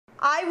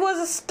I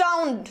was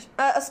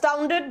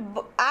astounded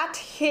at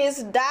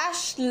his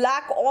dash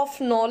lack of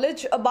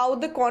knowledge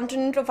about the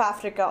continent of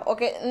Africa.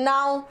 Okay,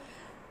 now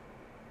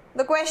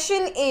the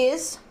question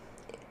is,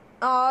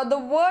 the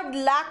word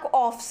lack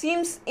of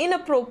seems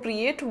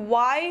inappropriate.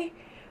 Why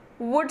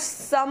would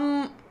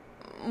someone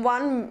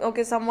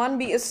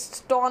be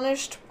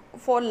astonished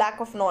for lack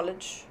of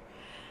knowledge?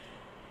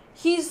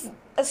 He's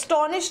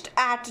astonished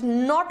at,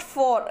 not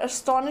for,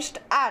 astonished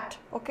at.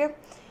 Okay,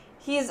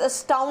 he is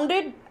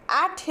astounded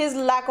at his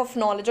lack of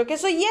knowledge. Okay,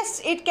 so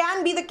yes, it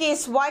can be the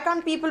case. Why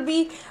can't people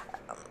be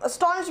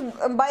astonished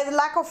by the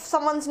lack of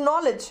someone's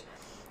knowledge?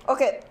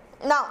 Okay,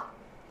 now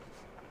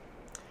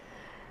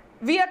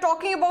we are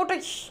talking about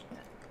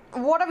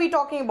what are we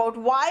talking about?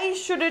 Why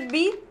should it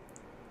be?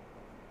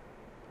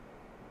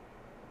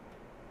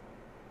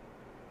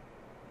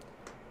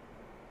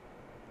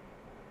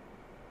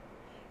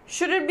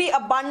 Should it be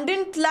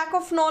abundant lack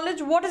of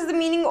knowledge? What is the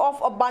meaning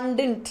of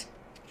abundant?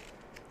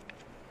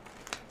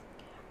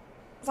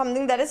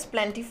 Something that is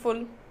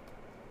plentiful.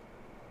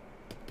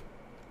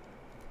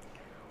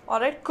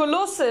 Alright,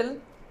 colossal,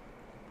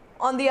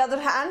 on the other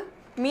hand,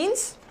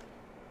 means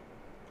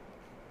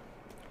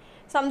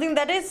something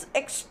that is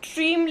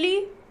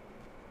extremely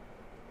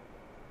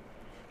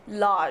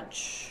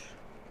large.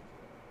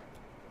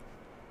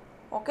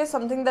 Okay,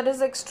 something that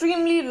is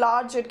extremely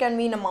large, it can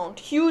mean amount.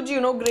 Huge,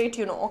 great,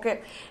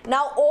 okay.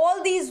 Now,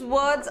 all these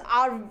words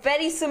are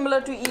very similar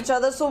to each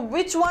other. So,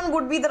 which one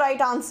would be the right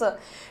answer?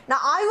 Now,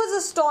 I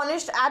was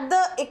astonished at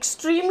the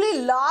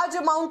extremely large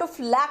amount of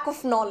lack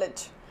of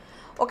knowledge.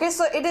 Okay,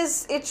 so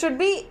it should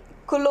be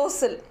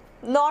colossal,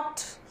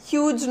 not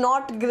huge,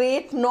 not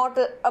great, not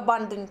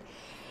abundant.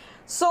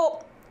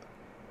 So,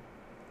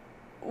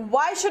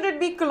 why should it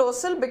be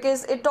colossal?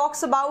 Because it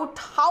talks about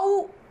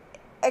how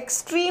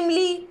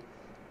extremely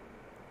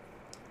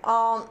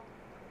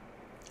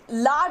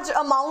large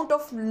amount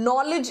of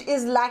knowledge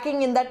is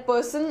lacking in that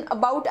person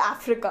about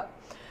Africa.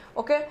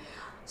 Okay,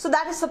 so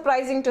that is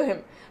surprising to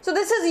him. So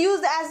this is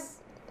used as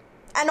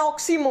an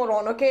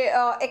oxymoron. Okay,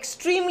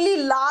 extremely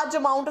large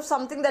amount of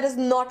something that is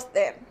not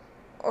there.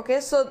 Okay,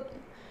 so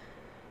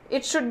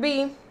it should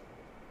be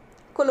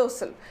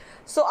colossal.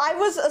 So I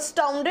was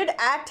astounded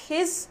at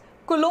his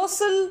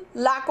colossal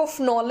lack of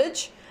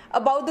knowledge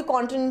about the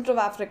continent of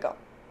Africa.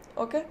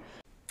 Okay.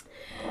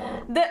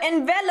 The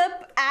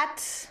envelope,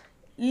 at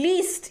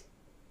least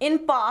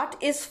in part,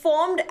 is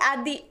formed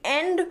at the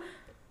end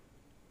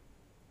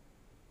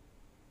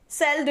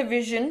cell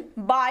division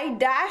by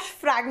dash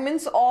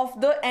fragments of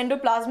the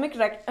endoplasmic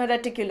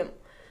reticulum.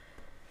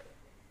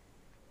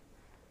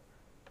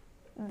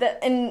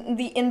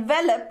 The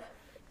envelope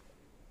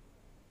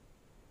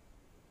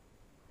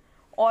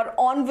or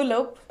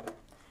envelope,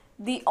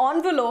 the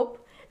envelope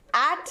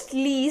at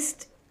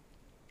least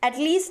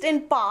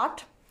in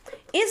part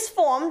is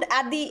formed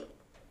at the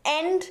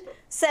end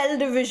cell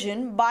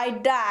division by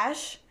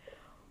dash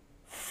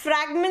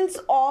fragments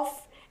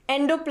of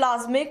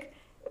endoplasmic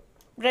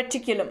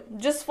reticulum.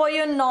 Just for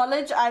your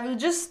knowledge, I will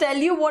just tell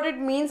you what it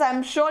means.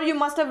 I'm sure you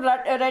must have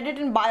read it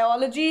in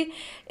biology.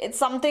 It's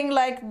something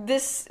like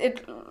this.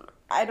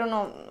 I don't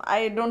know,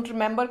 I don't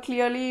remember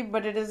clearly,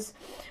 but it is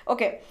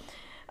okay.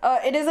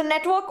 It is a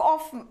network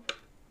of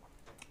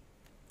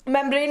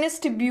membranous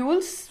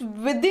tubules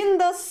within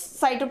the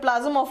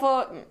cytoplasm of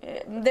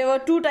there were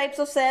two types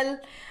of cell,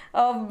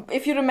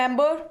 if you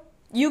remember,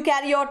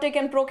 eukaryotic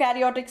and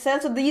prokaryotic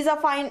cells. So these are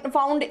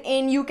found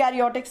in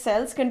eukaryotic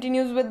cells.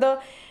 Continues with the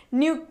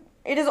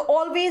it is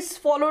always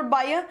followed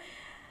by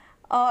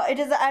it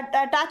is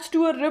attached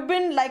to a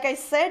ribbon, like I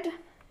said,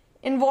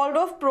 involved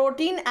of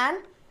protein and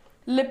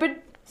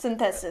lipid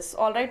synthesis.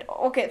 All right,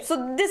 okay,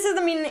 so this is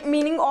the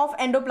meaning of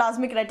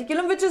endoplasmic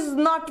reticulum, which is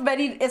not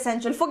very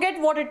essential.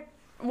 Forget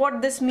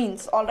what this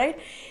means. All right,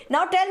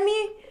 now tell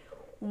me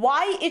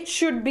why it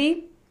should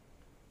be.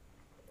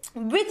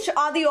 Which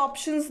are the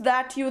options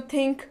that you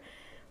think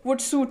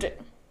would suit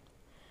it?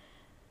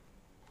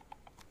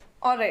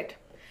 All right,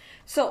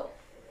 so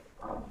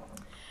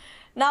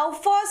now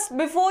first,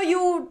 before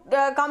you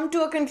come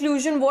to a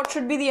conclusion what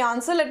should be the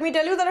answer, let me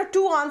tell you there are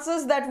two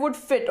answers that would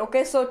fit.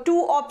 Okay, so two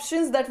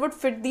options that would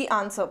fit the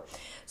answer.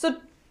 So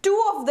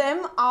two of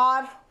them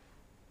are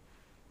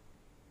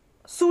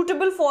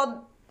suitable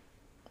for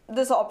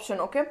this option.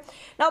 Okay,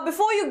 now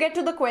before you get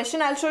to the question,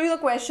 I'll show you the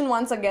question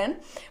once again,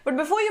 but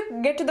before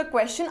you get to the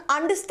question,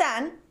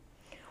 understand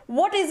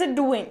what is it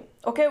doing.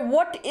 Okay,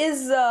 what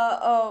is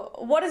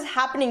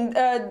happening.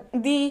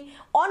 The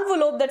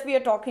envelope that we are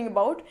talking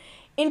about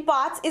in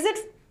parts, is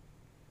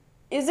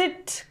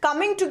it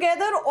coming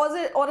together,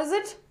 or is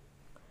it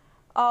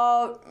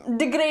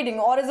degrading,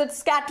 or is it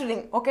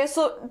scattering? Okay,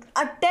 so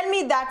tell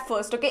me that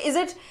first. Okay, is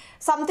it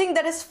something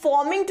that is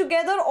forming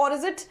together, or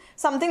is it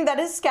something that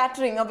is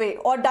scattering away,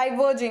 or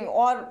diverging,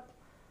 or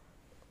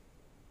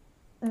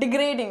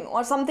degrading,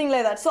 or something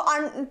like that? So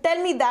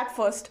tell me that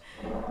first.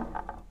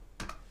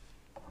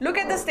 Look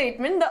at the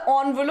statement. The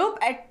envelope,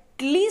 at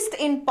least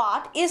in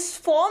part, is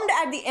formed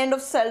at the end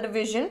of cell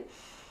division.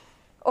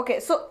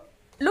 Okay, so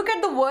look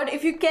at the word,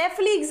 if you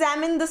carefully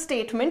examine the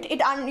statement,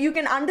 you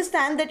can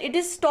understand that it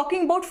is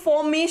talking about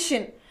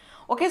formation.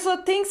 Okay,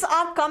 so things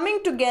are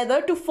coming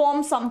together to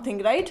form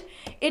something, right?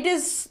 It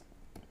is,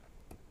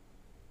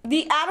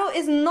 the arrow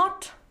is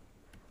not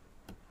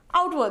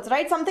outwards,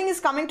 right? Something is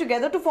coming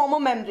together to form a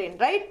membrane,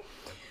 right?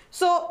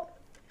 So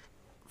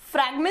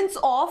fragments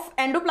of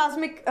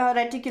endoplasmic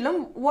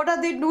reticulum, what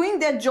are they doing?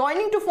 They're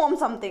joining to form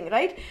something,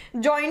 right?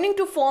 Joining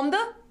to form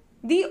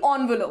the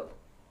envelope.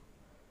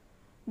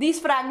 These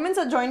fragments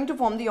are joining to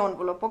form the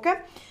envelope, okay?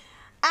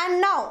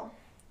 And now,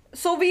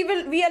 so we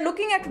are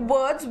looking at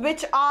words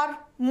which are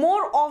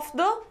more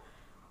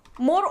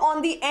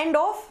on the end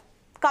of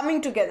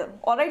coming together.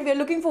 All right, we are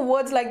looking for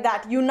words like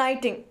that,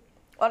 uniting.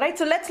 All right,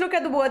 so let's look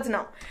at the words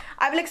now.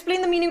 I will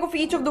explain the meaning of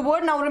each of the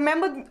word. Now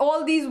remember,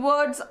 all these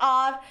words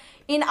are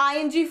in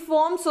ing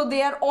form, so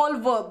they are all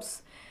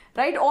verbs,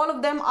 right? All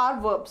of them are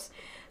verbs.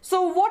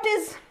 So what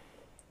is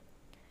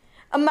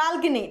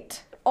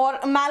amalgamate or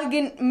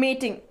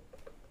amalgamating?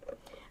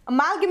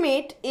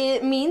 Amalgamate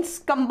means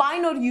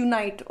combine or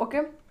unite,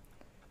 okay?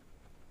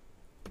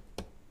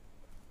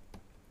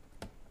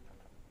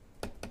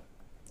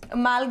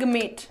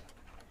 Amalgamate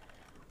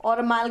or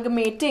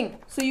amalgamating.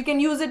 So you can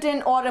use it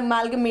in or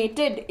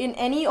amalgamated in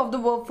any of the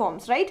verb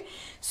forms, right?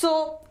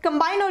 So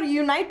combine or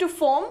unite to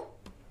form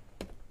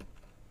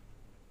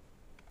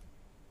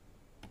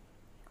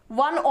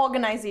one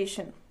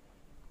organization.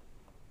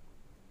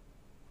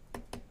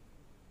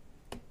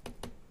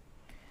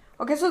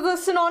 Okay, so the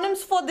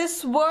synonyms for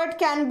this word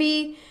can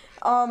be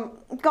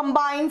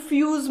combine,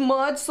 fuse,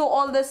 merge. So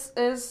all this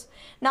is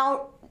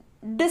now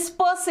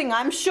dispersing.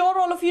 I'm sure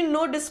all of you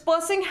know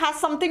dispersing has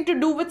something to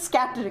do with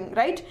scattering,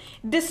 right?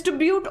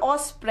 Distribute or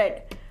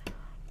spread.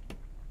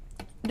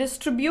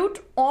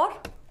 Distribute or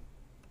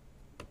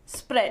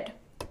spread.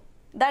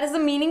 That is the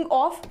meaning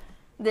of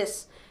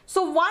this.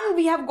 So one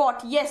we have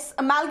got, yes,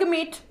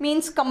 amalgamate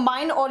means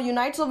combine or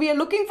unite. So we are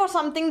looking for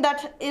something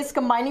that is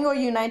combining or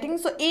uniting.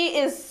 So A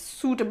is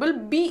suitable.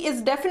 B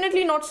is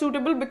definitely not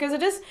suitable because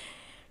it is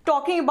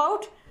talking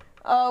about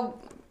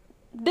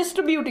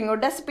distributing or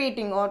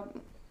dissipating or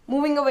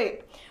moving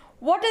away.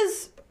 What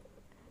is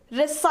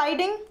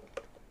residing?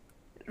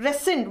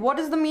 Rescind. What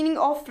is the meaning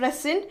of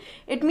rescind?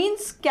 It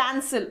means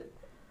cancel.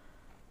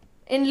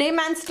 In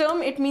layman's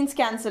term, it means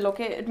cancel,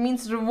 okay? It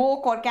means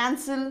revoke or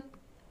cancel.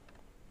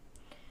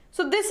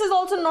 So this is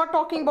also not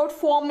talking about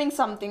forming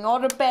something or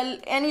repel,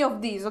 any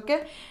of these,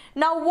 okay?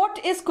 Now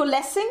what is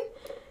coalescing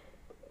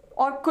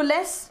or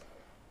coalesce?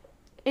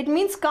 It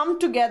means come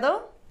together.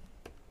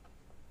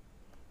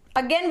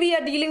 Again, we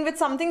are dealing with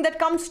something that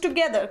comes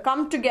together.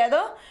 Come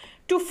together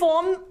to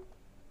form,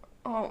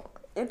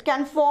 it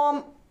can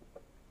form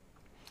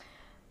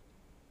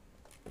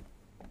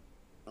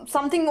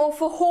something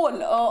of a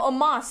whole, a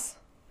mass.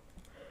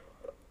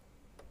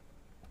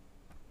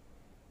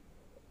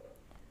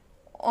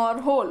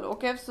 Or whole,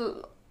 okay?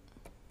 So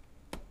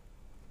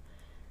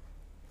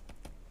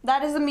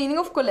that is the meaning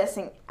of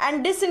coalescing.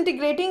 And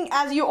disintegrating,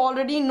 as you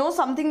already know,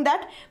 something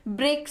that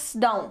breaks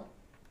down.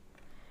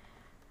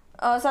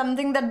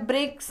 Something that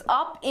breaks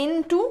up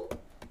into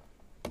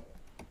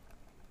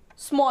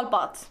small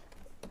parts,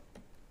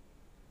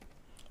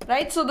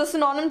 right? So the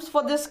synonyms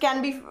for this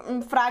can be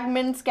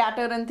fragment,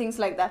 scatter, and things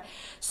like that.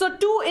 So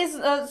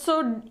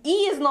so E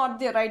is not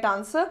the right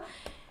answer.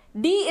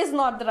 D is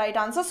not the right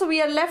answer. So we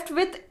are left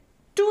with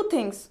two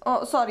things.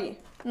 Oh, sorry,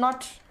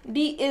 not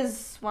D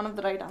is one of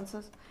the right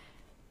answers.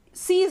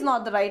 C is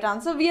not the right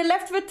answer. We are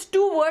left with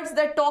two words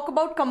that talk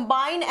about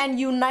combine and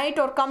unite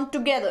or come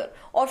together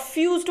or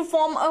fuse to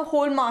form a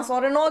whole mass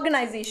or an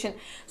organization.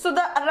 So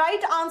the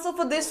right answer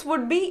for this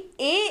would be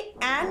A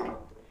and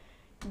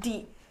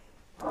D.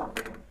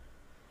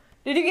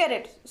 Did you get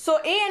it? So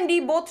A and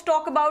D both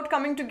talk about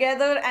coming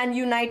together and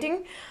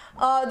uniting.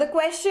 The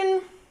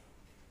question...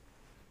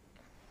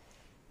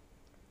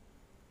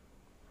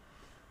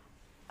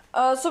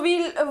 so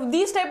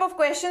these type of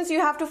questions, you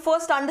have to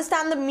first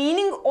understand the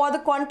meaning or the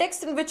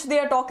context in which they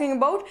are talking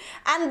about,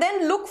 and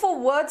then look for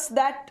words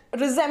that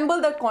resemble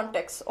the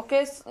context.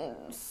 Okay,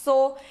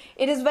 so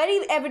it is very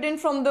evident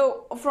from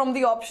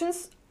the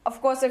options.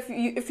 Of course, if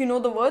you know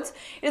the words,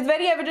 it is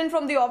very evident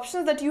from the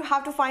options that you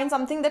have to find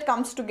something that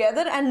comes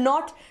together and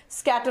not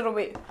scatter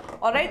away.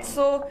 All right,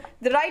 so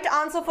the right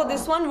answer for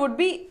this one would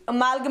be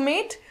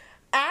amalgamate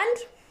and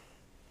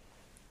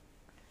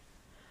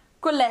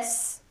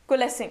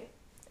coalescing.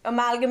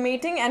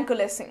 Amalgamating and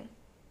coalescing.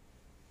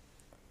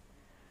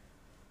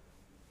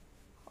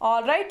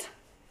 All right.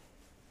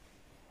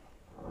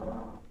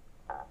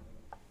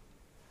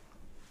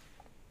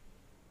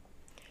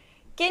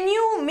 Can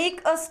you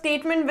make a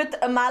statement with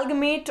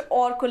amalgamate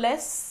or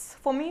coalesce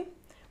for me?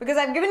 Because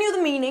I've given you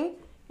the meaning,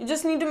 you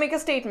just need to make a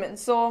statement.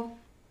 So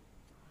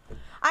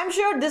I'm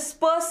sure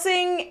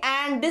dispersing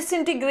and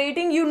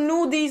disintegrating, you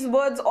knew these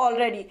words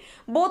already.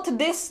 Both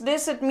this,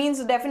 it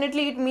means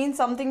definitely it means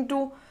something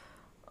to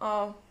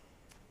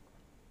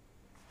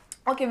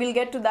okay, we'll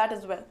get to that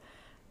as well.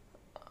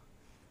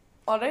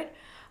 All right.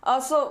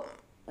 So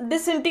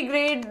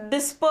disintegrate,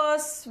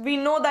 disperse, we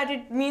know that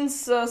it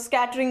means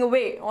scattering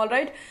away. All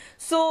right,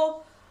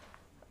 so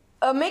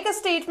make a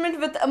statement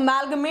with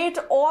amalgamate,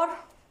 or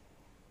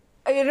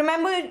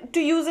remember to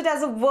use it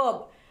as a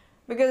verb,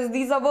 because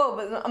these are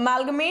verbs,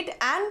 amalgamate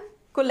and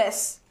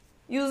coalesce.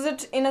 Use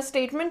it in a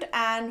statement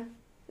and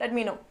let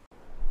me know.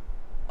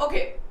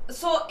 Okay,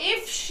 so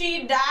if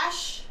she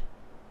dash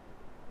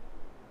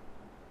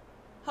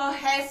her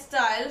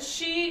hairstyle,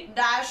 she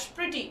dash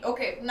pretty.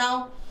 Okay,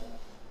 now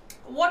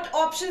what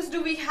options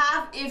do we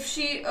have if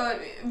she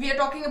we are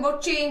talking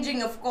about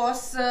changing, of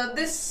course.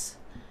 This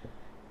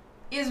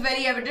is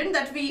very evident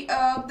that we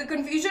the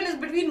confusion is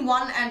between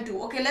 1 and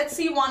 2. Okay, let's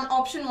see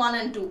option 1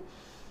 and 2.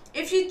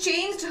 If she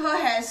changed her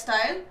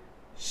hairstyle,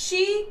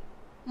 she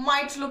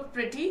might look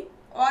pretty.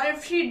 Or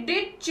if she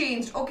did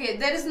change, okay,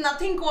 there is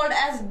nothing called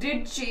as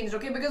did change,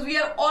 okay, because we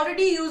are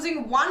already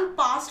using one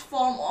past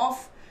form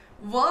of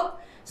verb.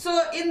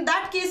 So in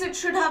that case it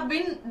should have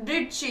been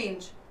did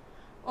change,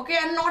 okay,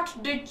 and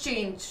not did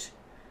change.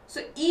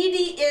 So ed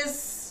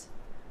is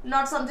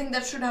not something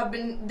that should have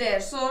been there.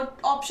 So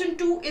option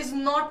 2 is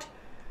not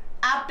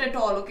apt at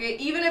all, okay,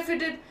 even if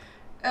it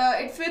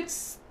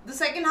fits, the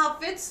second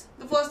half fits,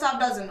 the first half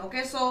doesn't.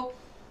 Okay, so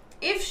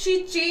if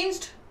she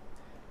changed,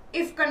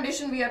 if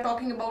condition we are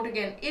talking about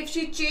again, if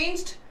she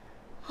changed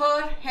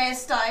her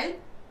hairstyle,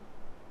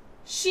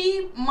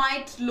 she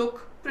might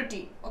look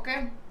pretty.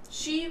 Okay,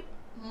 she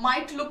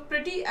might look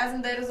pretty, as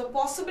in there is a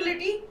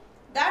possibility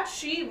that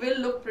she will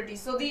look pretty.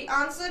 So the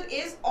answer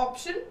is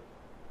option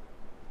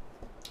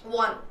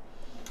 1.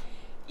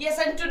 Yes,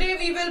 and today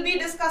we will be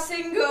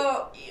discussing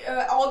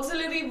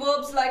auxiliary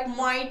verbs like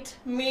might,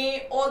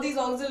 may, all these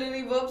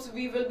auxiliary verbs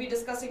we will be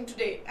discussing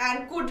today,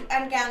 and could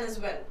and can as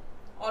well.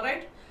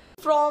 Alright.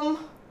 From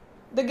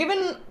the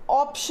given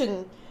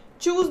option,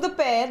 choose the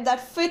pair that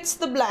fits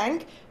the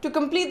blank to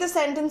complete the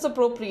sentence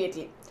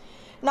appropriately.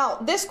 Now,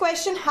 this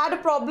question had a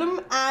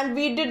problem and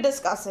we did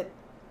discuss it.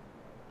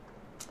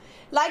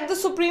 Like the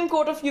Supreme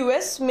Court of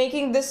US,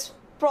 making this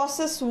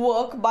process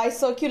work by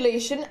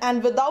circulation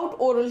and without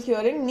oral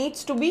hearing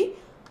needs to be,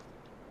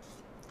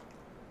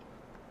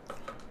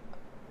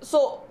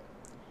 so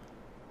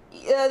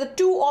the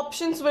 2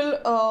 options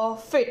will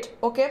fit,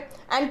 okay,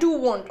 and 2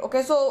 won't.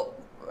 Okay, so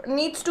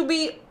needs to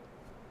be,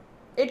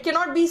 it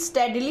cannot be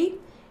steadily,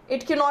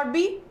 it cannot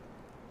be,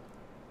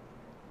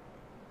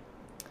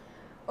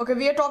 okay,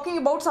 we are talking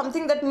about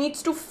something that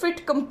needs to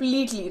fit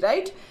completely,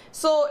 right?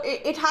 So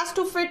it has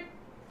to fit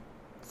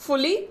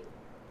fully,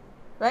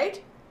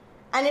 right?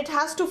 And it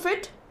has to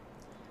fit,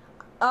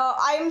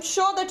 I am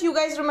sure that you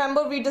guys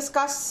remember we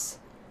discussed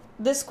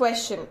this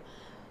question.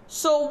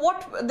 So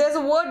there's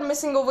a word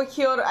missing over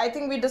here, I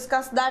think we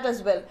discussed that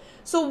as well.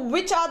 So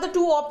which are the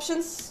 2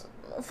 options,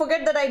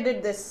 forget that I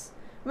did this,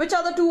 which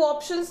are the 2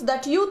 options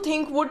that you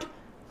think would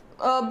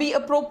be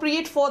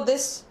appropriate for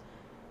this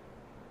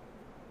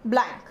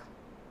blank?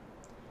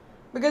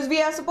 Because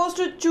we are supposed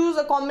to choose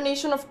a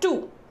combination of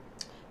 2.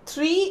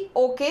 3,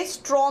 okay,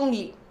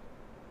 strongly.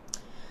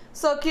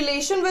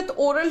 Circulation with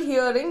oral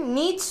hearing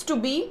needs to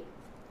be,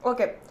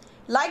 okay,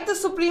 like the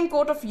Supreme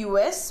Court of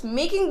US,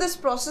 making this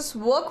process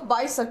work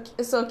by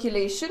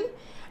circulation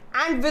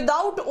and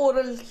without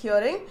oral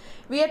hearing,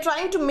 we are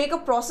trying to make a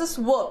process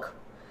work,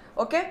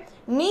 okay,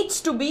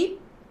 needs to be.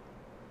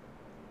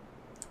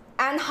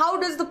 And how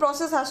does the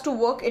process has to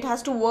work? It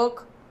has to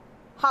work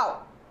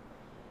how?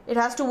 It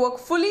has to work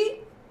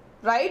fully,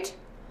 right?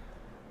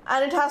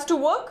 And it has to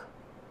work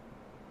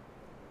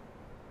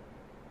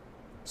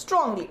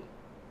strongly.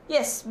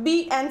 Yes,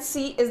 B and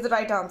C is the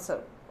right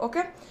answer.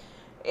 Okay,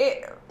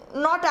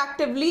 not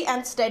actively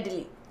and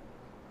steadily.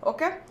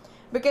 Okay,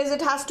 because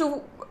it has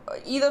to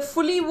either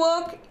fully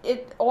work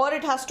or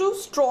it has to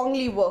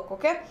strongly work.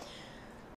 Okay,